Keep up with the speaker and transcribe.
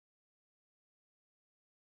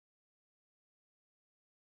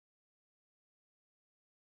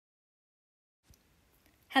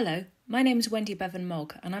Hello, my name is Wendy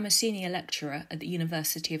Bevan-Mogg and I'm a senior lecturer at the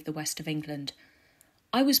University of the West of England.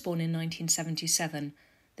 I was born in 1977,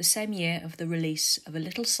 the same year of the release of a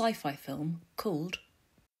little sci-fi film called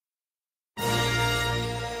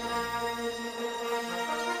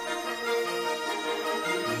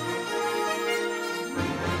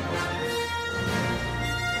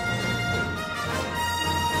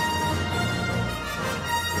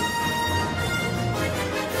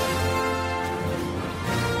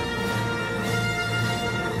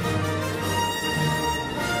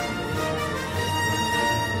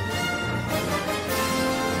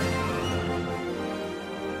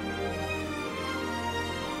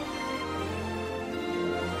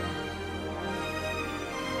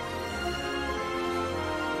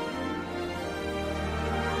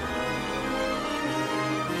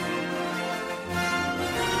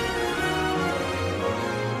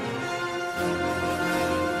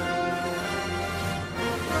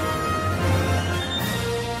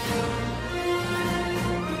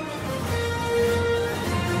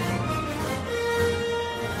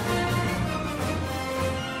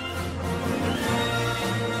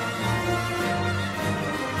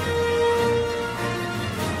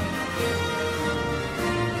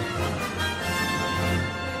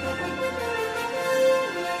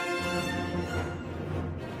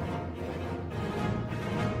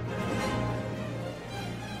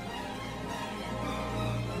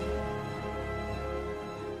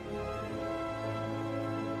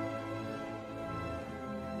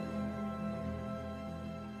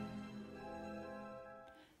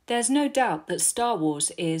There's no doubt that Star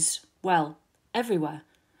Wars is, well, everywhere.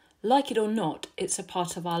 Like it or not, it's a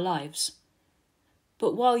part of our lives.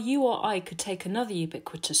 But while you or I could take another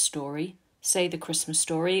ubiquitous story, say the Christmas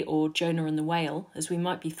Story or Jonah and the Whale, as we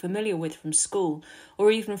might be familiar with from school,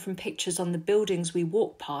 or even from pictures on the buildings we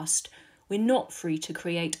walk past, we're not free to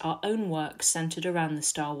create our own work centred around the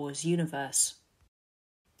Star Wars universe.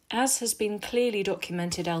 As has been clearly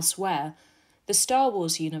documented elsewhere, the Star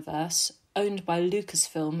Wars universe, owned by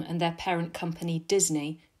Lucasfilm and their parent company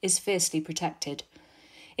Disney, is fiercely protected.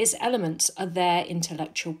 Its elements are their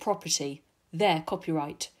intellectual property, their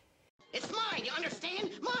copyright. It's mine, you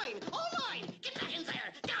understand? Mine, all mine! Get back in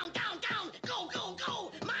there! Down, down, down! Go, go,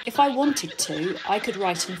 go! Mine, If I wanted to, I could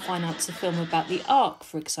write and finance a film about the Ark,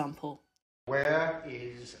 for example. Where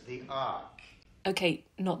is the Ark? Okay,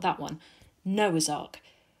 not that one. Noah's Ark.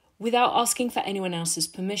 Without asking for anyone else's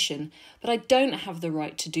permission, but I don't have the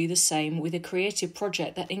right to do the same with a creative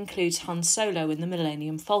project that includes Han Solo in the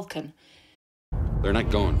Millennium Falcon. They're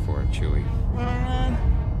not going for it, Chewie.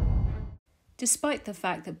 Despite the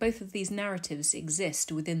fact that both of these narratives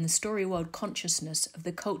exist within the story world consciousness of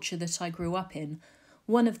the culture that I grew up in,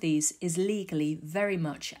 one of these is legally very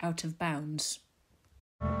much out of bounds.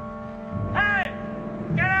 Hey!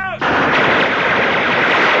 Get out!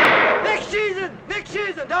 Next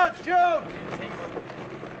season, don't joke!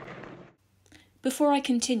 Before I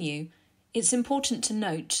continue, it's important to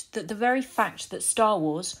note that the very fact that Star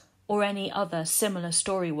Wars, or any other similar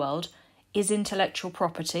story world, is intellectual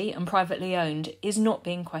property and privately owned is not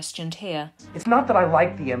being questioned here. It's not that I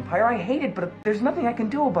like the Empire, I hate it, but there's nothing I can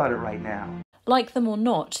do about it right now. Like them or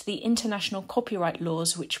not, the international copyright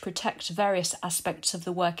laws which protect various aspects of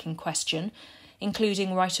the work in question,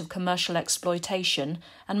 including right of commercial exploitation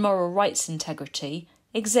and moral rights integrity,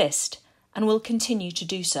 exist and will continue to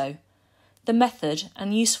do so. The method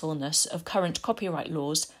and usefulness of current copyright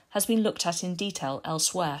laws has been looked at in detail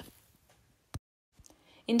elsewhere.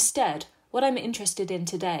 Instead, what I'm interested in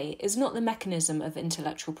today is not the mechanism of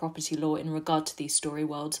intellectual property law in regard to these story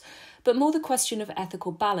worlds, but more the question of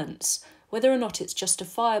ethical balance, whether or not it's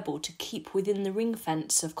justifiable to keep within the ring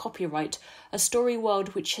fence of copyright a story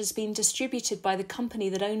world which has been distributed by the company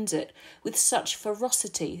that owns it with such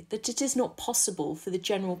ferocity that it is not possible for the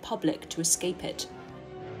general public to escape it.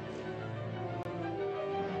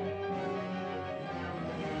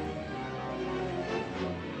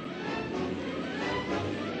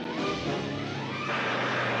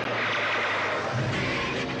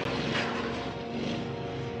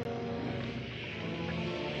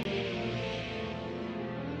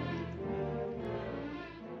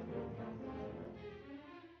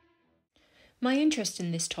 My interest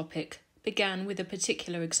in this topic began with a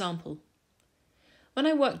particular example. When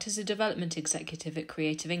I worked as a development executive at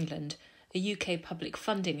Creative England, a UK public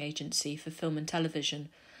funding agency for film and television,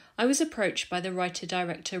 I was approached by the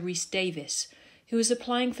writer-director Rhys Davies, who was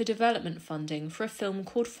applying for development funding for a film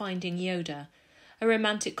called Finding Yoda, a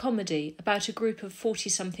romantic comedy about a group of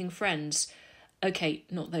 40-something friends. Okay,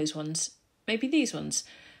 not those ones. Maybe these ones.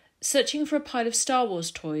 searching for a pile of Star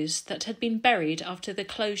Wars toys that had been buried after the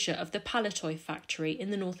closure of the Palitoy factory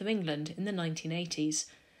in the north of England in the 1980s.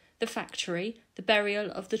 The factory, the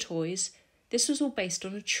burial of the toys, this was all based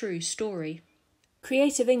on a true story.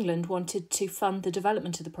 Creative England wanted to fund the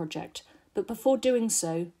development of the project, but before doing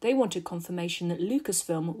so, they wanted confirmation that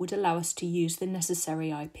Lucasfilm would allow us to use the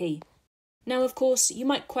necessary IP. Now, of course, you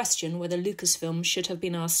might question whether Lucasfilm should have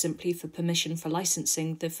been asked simply for permission for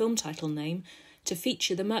licensing the film title name to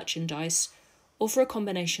feature the merchandise, or for a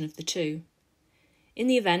combination of the two. In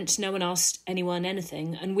the event, no one asked anyone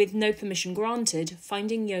anything, and with no permission granted,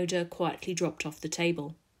 Finding Yoda quietly dropped off the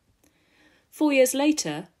table. 4 years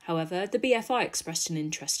later, however, the BFI expressed an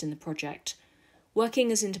interest in the project.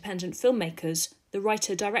 Working as independent filmmakers, the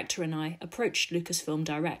writer-director and I approached Lucasfilm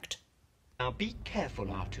direct. Now be careful,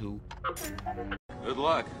 R2. Good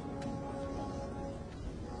luck.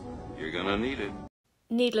 You're gonna need it.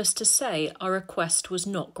 Needless to say, our request was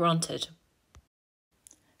not granted.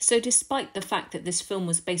 So despite the fact that this film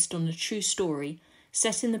was based on a true story,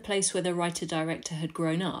 set in the place where the writer-director had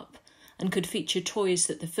grown up, and could feature toys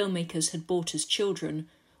that the filmmakers had bought as children,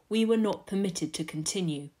 we were not permitted to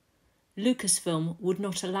continue. Lucasfilm would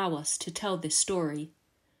not allow us to tell this story.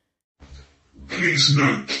 Please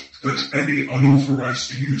note that any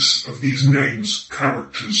unauthorized use of these names,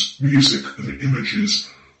 characters, music and images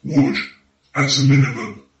would, as a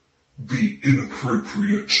minimum, be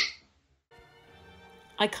inappropriate.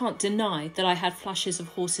 I can't deny that I had flashes of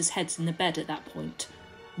horses' heads in the bed at that point.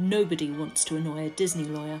 Nobody wants to annoy a Disney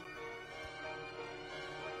lawyer.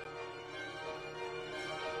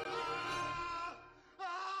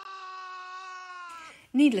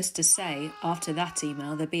 Needless to say, after that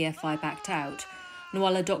email, the BFI backed out, and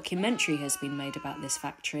while a documentary has been made about this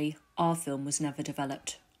factory, our film was never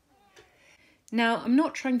developed. Now, I'm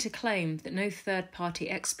not trying to claim that no third-party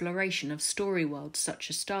exploration of story worlds such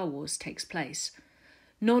as Star Wars takes place.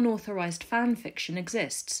 Non-authorised fan fiction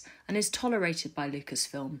exists and is tolerated by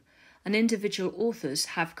Lucasfilm, and individual authors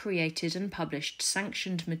have created and published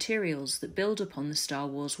sanctioned materials that build upon the Star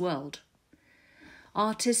Wars world.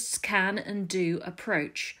 Artists can and do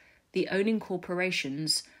approach the owning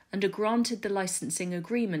corporations and are granted the licensing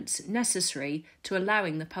agreements necessary to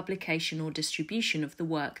allowing the publication or distribution of the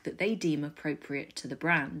work that they deem appropriate to the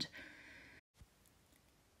brand.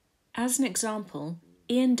 As an example,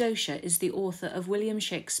 Ian Doescher is the author of William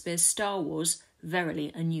Shakespeare's Star Wars,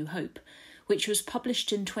 Verily A New Hope, which was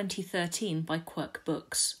published in 2013 by Quirk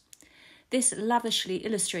Books. This lavishly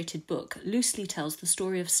illustrated book loosely tells the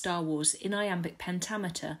story of Star Wars in iambic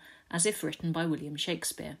pentameter, as if written by William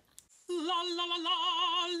Shakespeare.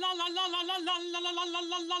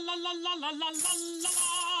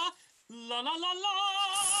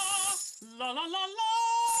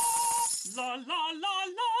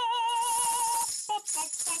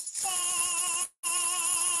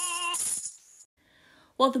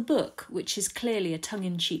 While the book, which is clearly a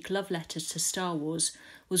tongue-in-cheek love letter to Star Wars,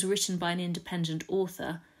 was written by an independent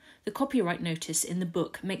author, the copyright notice in the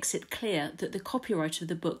book makes it clear that the copyright of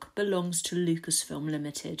the book belongs to Lucasfilm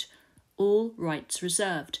Limited. All rights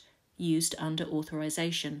reserved, used under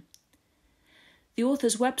authorization. The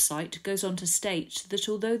author's website goes on to state that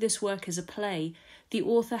although this work is a play, the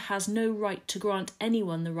author has no right to grant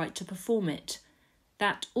anyone the right to perform it.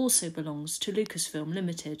 That also belongs to Lucasfilm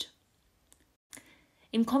Limited.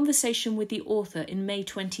 In conversation with the author in May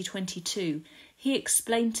 2022, he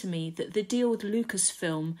explained to me that the deal with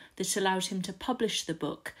Lucasfilm that allowed him to publish the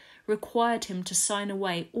book required him to sign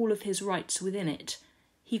away all of his rights within it.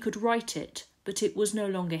 He could write it, but it was no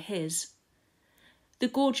longer his. The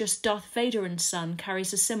gorgeous Darth Vader and Son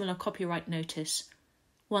carries a similar copyright notice.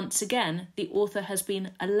 Once again, the author has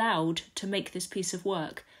been allowed to make this piece of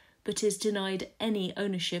work, but is denied any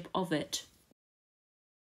ownership of it.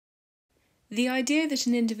 The idea that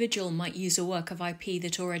an individual might use a work of IP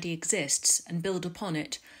that already exists and build upon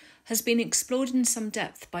it has been explored in some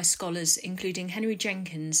depth by scholars including Henry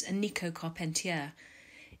Jenkins and Nico Carpentier.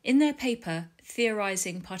 In their paper,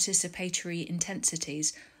 Theorising Participatory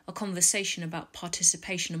Intensities, a conversation about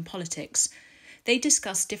participation and politics, they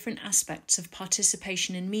discuss different aspects of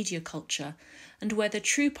participation in media culture and whether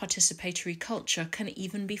true participatory culture can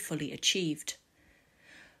even be fully achieved.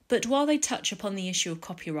 But while they touch upon the issue of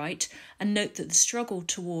copyright and note that the struggle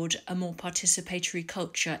toward a more participatory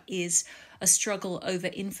culture is a struggle over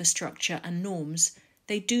infrastructure and norms,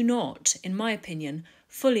 they do not, in my opinion,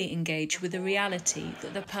 fully engage with the reality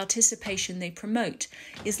that the participation they promote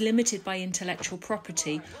is limited by intellectual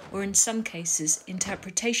property or, in some cases,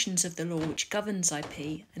 interpretations of the law which governs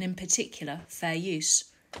IP and, in particular, fair use.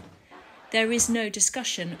 There is no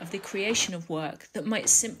discussion of the creation of work that might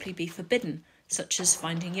simply be forbidden, such as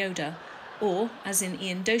Finding Yoda, or, as in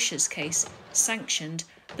Ian Dosh's case, sanctioned,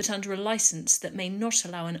 but under a licence that may not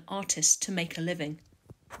allow an artist to make a living.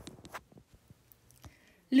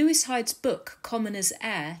 Lewis Hyde's book, Commoner's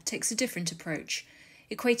Heir, takes a different approach,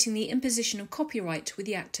 equating the imposition of copyright with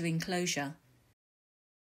the act of enclosure.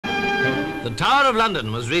 The Tower of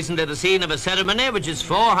London was recently the scene of a ceremony which is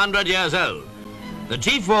 400 years old. The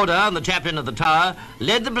chief warder and the chaplain of the Tower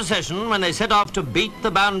led the procession when they set off to beat the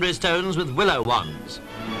boundary stones with willow wands.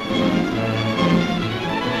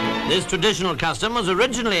 This traditional custom was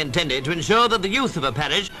originally intended to ensure that the youth of a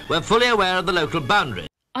parish were fully aware of the local boundaries.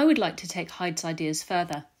 I would like to take Hyde's ideas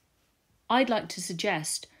further. I'd like to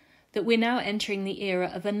suggest that we're now entering the era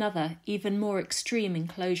of another, even more extreme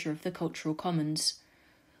enclosure of the cultural commons.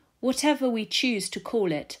 Whatever we choose to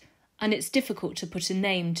call it, and it's difficult to put a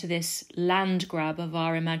name to this land grab of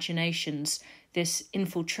our imaginations, this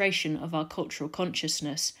infiltration of our cultural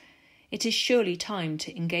consciousness, it is surely time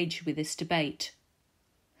to engage with this debate.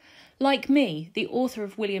 Like me, the author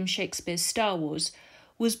of William Shakespeare's Star Wars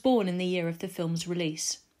was born in the year of the film's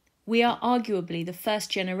release. We are arguably the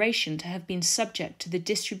first generation to have been subject to the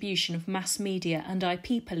distribution of mass media and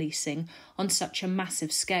IP policing on such a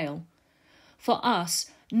massive scale. For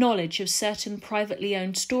us, knowledge of certain privately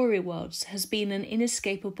owned story worlds has been an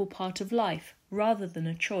inescapable part of life rather than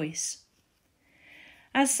a choice.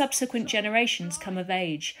 As subsequent generations come of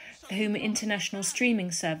age, for whom international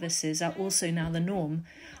streaming services are also now the norm,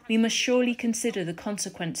 we must surely consider the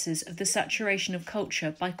consequences of the saturation of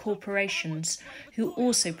culture by corporations who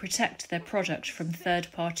also protect their product from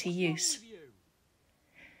third-party use.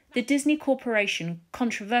 The Disney Corporation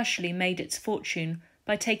controversially made its fortune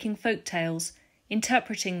by taking folk tales,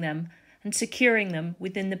 interpreting them, and securing them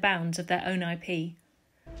within the bounds of their own IP.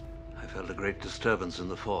 I felt a great disturbance in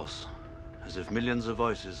the force, as if millions of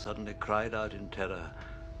voices suddenly cried out in terror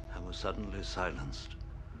and were suddenly silenced.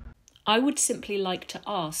 I would simply like to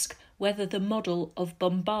ask whether the model of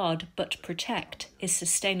bombard but protect is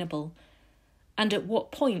sustainable, and at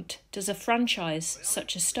what point does a franchise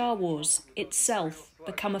such as Star Wars itself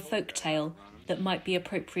become a folk tale that might be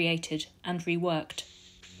appropriated and reworked?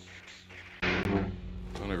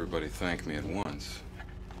 Don't everybody thank me at once.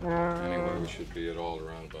 Anyway, we should be at all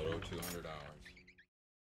around about 0200 hours.